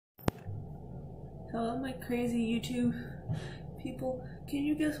Hello, my crazy YouTube people. Can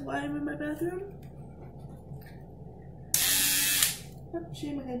you guess why I'm in my bathroom? Oh,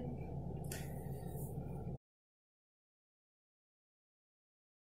 shave my head.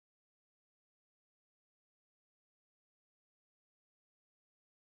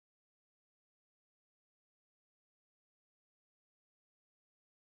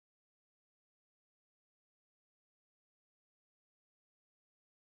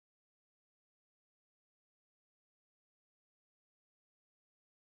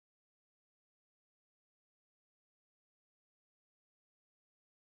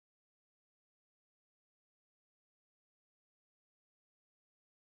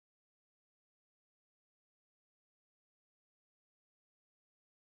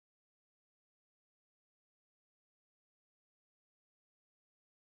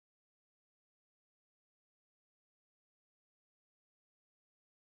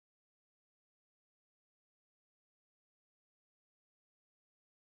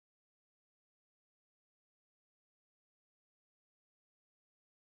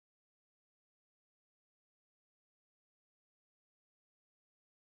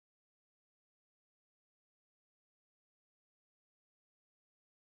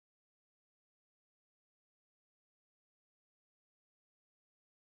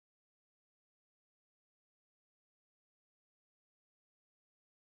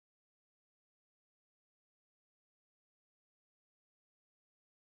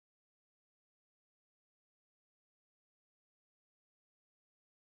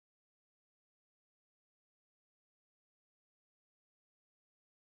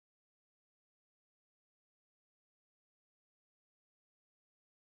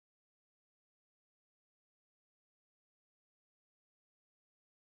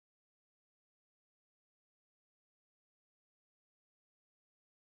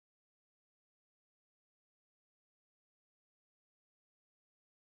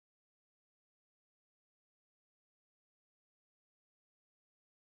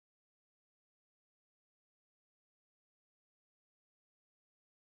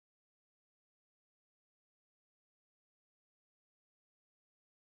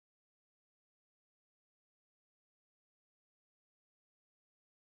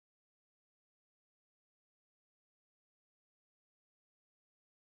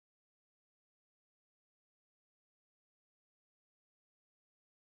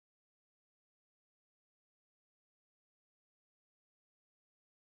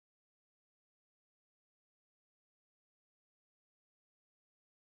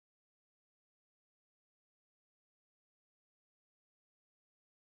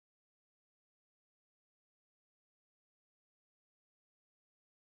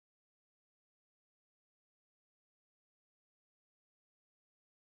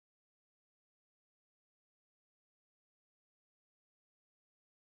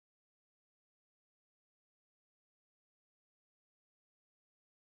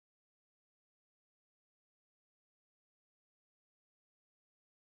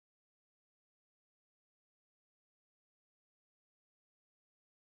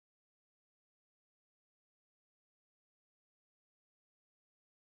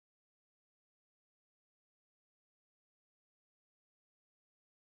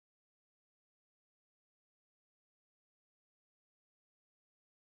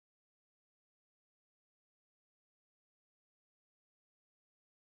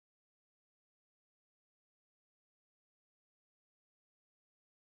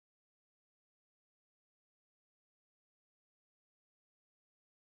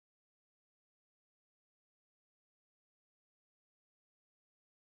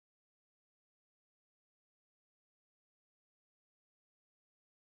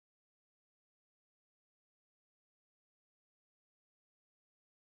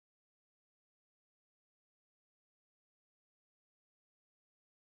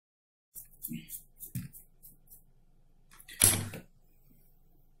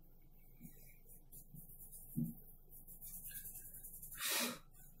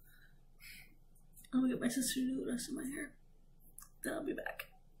 I'm gonna get my sister to do the rest of my hair. Then I'll be back.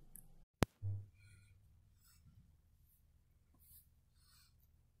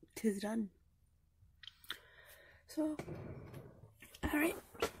 Tis done. So, alright.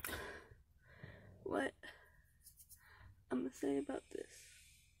 What I'm gonna say about this.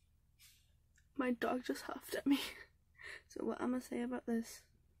 My dog just huffed at me. So what I'm gonna say about this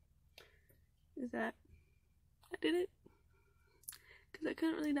is that I did it because I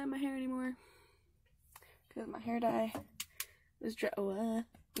couldn't really dye my hair anymore because my hair dye was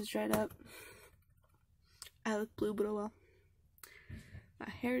dried up. I look blue, but oh well. My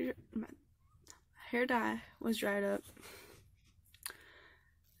hair dye was dried up,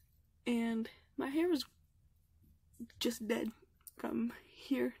 and my hair was just dead from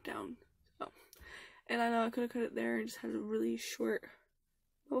here down. So, and I know I could have cut it there and just had a really short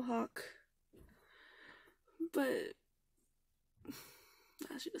mohawk, but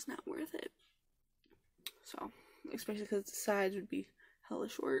that's just not worth it. So, especially because the sides would be hella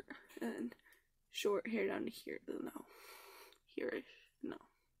short, and short hair down to here, no, here-ish, no.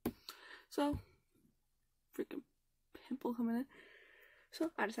 So, freaking pimple coming in.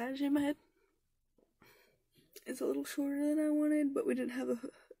 So, I decided to shave my head. It's a little shorter than I wanted, but we didn't have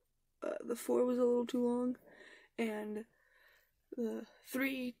the 4 was a little too long, and the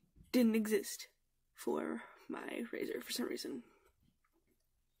 3 didn't exist for my razor for some reason.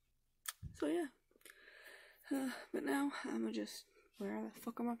 So yeah. But now I'm gonna just, where the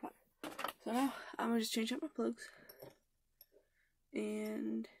fuck are my plugs? So now I'm gonna just change out my plugs.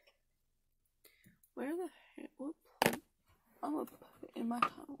 And where the heck, what plug? I'm gonna put it in my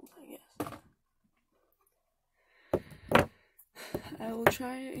tunnels, I guess. I will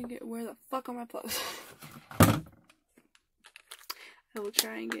try and get, where the fuck are my plugs? I will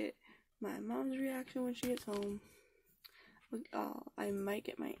try and get my mom's reaction when she gets home. I might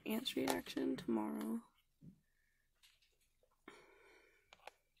get my aunt's reaction tomorrow.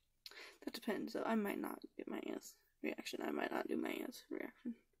 That depends, though. I might not get my aunt's reaction. I might not do my aunt's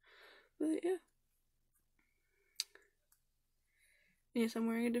reaction. But yeah. Yes, I'm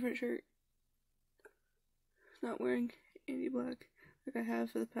wearing a different shirt. Not wearing any black like I have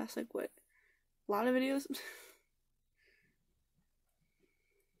for the past, like, what? A lot of videos?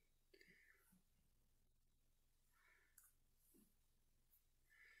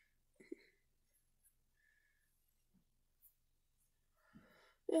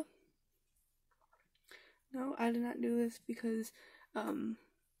 Yeah. No, I did not do this because,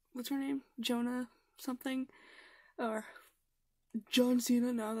 what's her name? Jonah something? Or John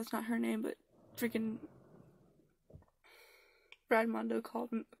Cena? No, that's not her name, but freaking Brad Mondo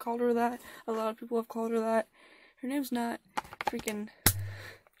called her that. A lot of people have called her that. Her name's not freaking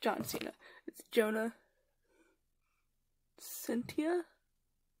John Cena. It's Jonah Cynthia?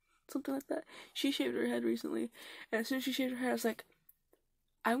 Something like that. She shaved her head recently, and as soon as she shaved her head, I was like,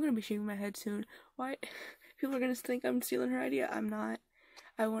 I'm gonna be shaving my head soon. Why? People are gonna think I'm stealing her idea. I'm not.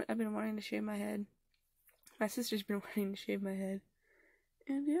 I've been wanting to shave my head. My sister's been wanting to shave my head.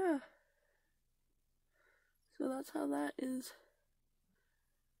 And yeah. So that's how that is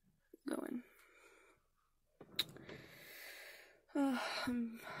going.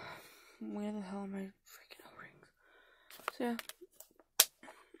 Where the hell are my freaking O-rings? So yeah.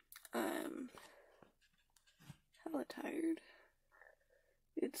 I'm hella tired.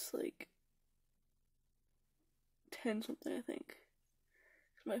 It's like 10 something, I think.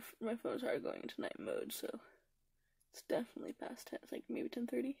 My phone started going into night mode, so it's definitely past 10. It's like maybe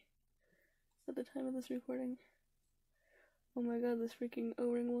 10:30 at the time of this recording. Oh my god, this freaking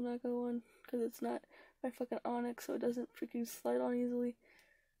O-ring will not go on because it's not my fucking Onyx, so it doesn't freaking slide on easily.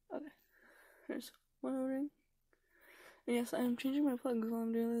 Okay, there's one O-ring. And yes, I'm changing my plugs while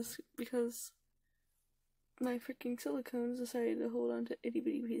I'm doing this because my freaking silicones decided to hold on to itty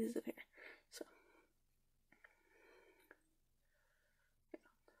bitty pieces of hair. So,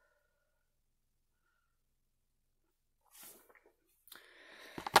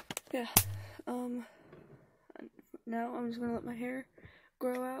 yeah. Now I'm just gonna let my hair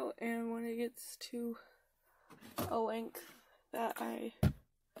grow out, and when it gets to a length that I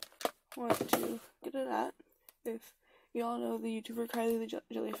want to get it at, if y'all know the YouTuber Kylie the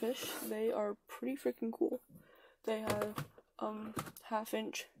Jellyfish, they are pretty freaking cool. They have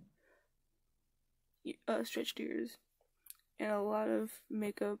half-inch stretched ears and a lot of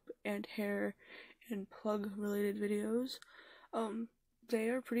makeup and hair and plug related videos. They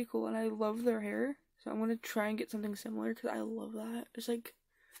are pretty cool, and I love their hair, so I'm gonna try and get something similar because I love that. It's like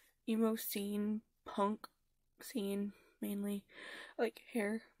emo scene, punk scene mainly, like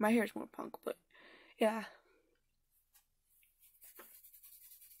hair. My hair is more punk, but yeah.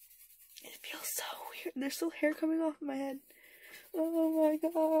 It feels so weird. There's still hair coming off my head. Oh my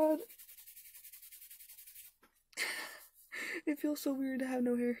god. It feels so weird to have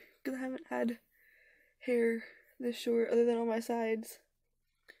no hair because I haven't had hair this short other than on my sides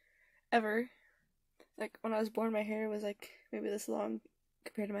ever. Like when I was born, my hair was like maybe this long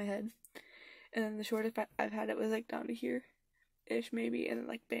compared to my head, and then the shortest I've had it was like down to here ish maybe, and then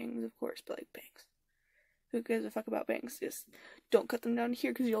like bangs, of course, but like bangs, who gives a fuck about bangs? Just don't cut them down to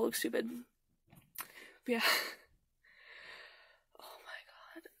here because you'll look stupid. But yeah. Oh my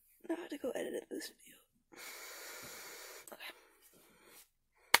god, now I have to go edit this video. Okay.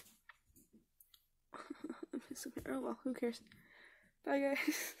 Oh well, who cares? Bye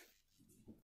guys.